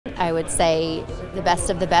I would say the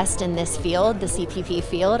best of the best in this field, the CPP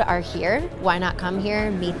field, are here. Why not come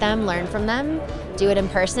here, meet them, learn from them, do it in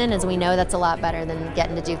person, as we know that's a lot better than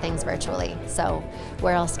getting to do things virtually. So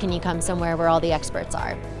where else can you come somewhere where all the experts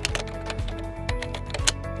are?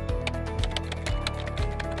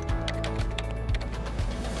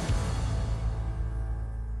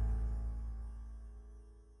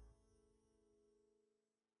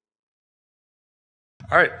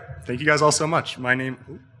 All right, thank you guys all so much. My name's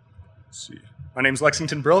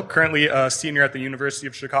Lexington Brill, currently a senior at the University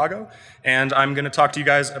of Chicago, and I'm going to talk to you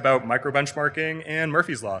guys about microbenchmarking and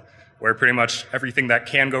Murphy's Law, where pretty much everything that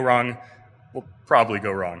can go wrong will probably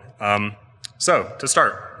go wrong. So to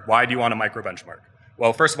start, why do you want to microbenchmark?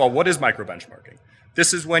 Well, first of all, what is microbenchmarking?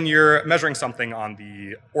 This is when you're measuring something on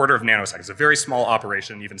the order of nanoseconds, a very small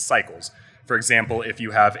operation, even cycles. For example, if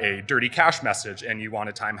you have a dirty cache message and you want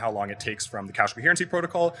to time how long it takes from the cache coherency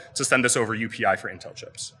protocol to send this over UPI for Intel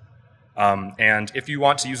chips. And if you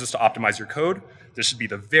want to use this to optimize your code, this should be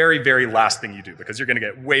the very, very last thing you do, because you're going to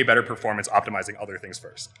get way better performance optimizing other things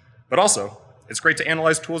first. But also, it's great to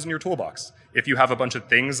analyze tools in your toolbox. If you have a bunch of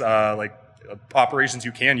things like operations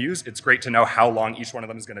you can use, it's great to know how long each one of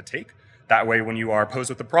them is going to take. That way, when you are posed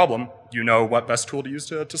with a problem, you know what best tool to use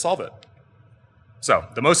to solve it. So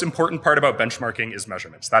the most important part about benchmarking is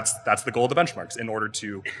measurements. That's the goal of the benchmarks, in order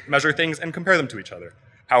to measure things and compare them to each other.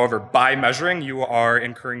 However, by measuring, you are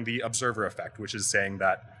incurring the observer effect, which is saying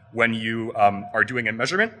that when you are doing a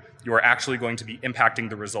measurement, you are actually going to be impacting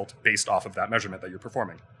the result based off of that measurement that you're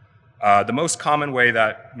performing. The most common way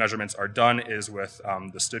that measurements are done is with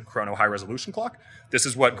the STID chrono high resolution clock. This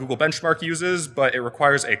is what Google Benchmark uses, but it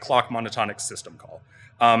requires a clock monotonic system call.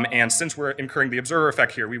 And since we're incurring the observer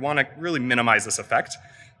effect here, we want to really minimize this effect.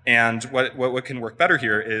 And what can work better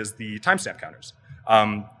here is the timestamp counters.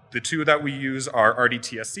 The two that we use are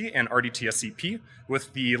RDTSC and RDTSCP,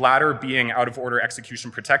 with the latter being out of order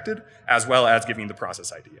execution protected, as well as giving the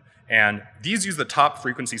process ID. And these use the top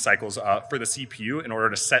frequency cycles for the CPU in order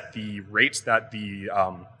to set the rates that the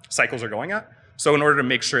cycles are going at. So in order to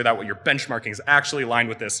make sure that what you're benchmarking is actually aligned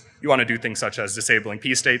with this, you want to do things such as disabling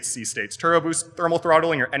P states, C states, turbo boost, thermal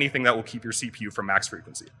throttling, or anything that will keep your CPU from max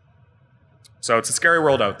frequency. So it's a scary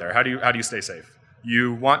world out there. How do you stay safe?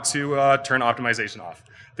 You want to turn optimization off.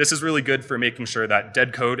 This is really good for making sure that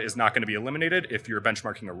dead code is not going to be eliminated if you're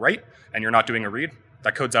benchmarking a write and you're not doing a read.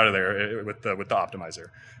 That code's out of there with the optimizer.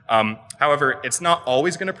 However, it's not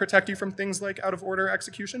always going to protect you from things like out of order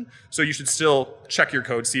execution. So you should still check your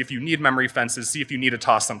code, see if you need memory fences, see if you need to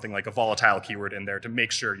toss something like a volatile keyword in there to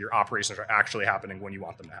make sure your operations are actually happening when you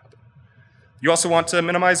want them to happen. You also want to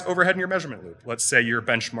minimize overhead in your measurement loop. Let's say you're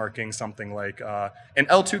benchmarking something like an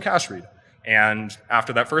L2 cache read. And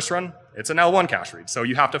after that first run, it's an L1 cache read. So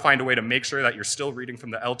you have to find a way to make sure that you're still reading from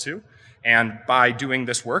the L2. And by doing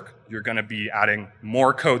this work, you're going to be adding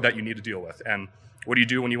more code that you need to deal with. And what do you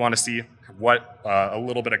do when you want to see what a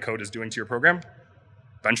little bit of code is doing to your program?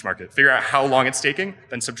 Benchmark it. Figure out how long it's taking,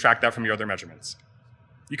 then subtract that from your other measurements.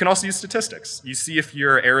 You can also use statistics. You see if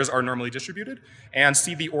your errors are normally distributed and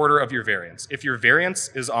see the order of your variance. If your variance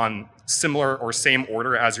is on similar or same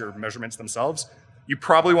order as your measurements themselves, you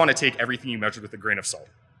probably want to take everything you measured with a grain of salt.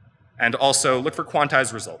 And also look for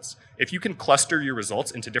quantized results. If you can cluster your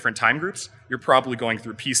results into different time groups, you're probably going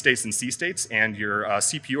through P states and C states, and your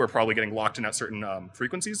CPU are probably getting locked in at certain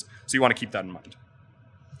frequencies, so you want to keep that in mind.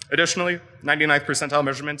 Additionally, 99th percentile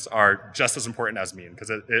measurements are just as important as mean, because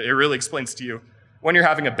it really explains to you, when you're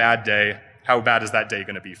having a bad day, how bad is that day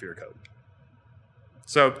going to be for your code?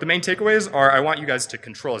 So the main takeaways are, I want you guys to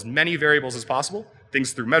control as many variables as possible,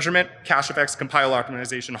 things through measurement, cache effects, compile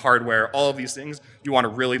optimization, hardware, all of these things you want to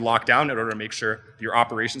really lock down in order to make sure that your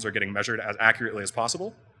operations are getting measured as accurately as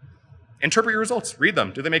possible. Interpret your results, read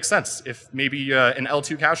them, do they make sense? If maybe an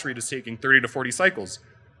L2 cache read is taking 30 to 40 cycles,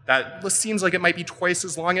 that seems like it might be twice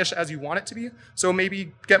as longish as you want it to be, so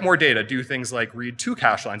maybe get more data, do things like read 2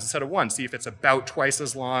 cache lines instead of 1, see if it's about twice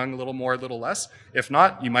as long, a little more, a little less. If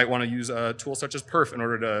not, you might want to use a tool such as perf in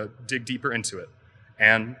order to dig deeper into it.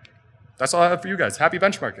 And that's all I have for you guys. Happy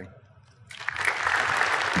benchmarking.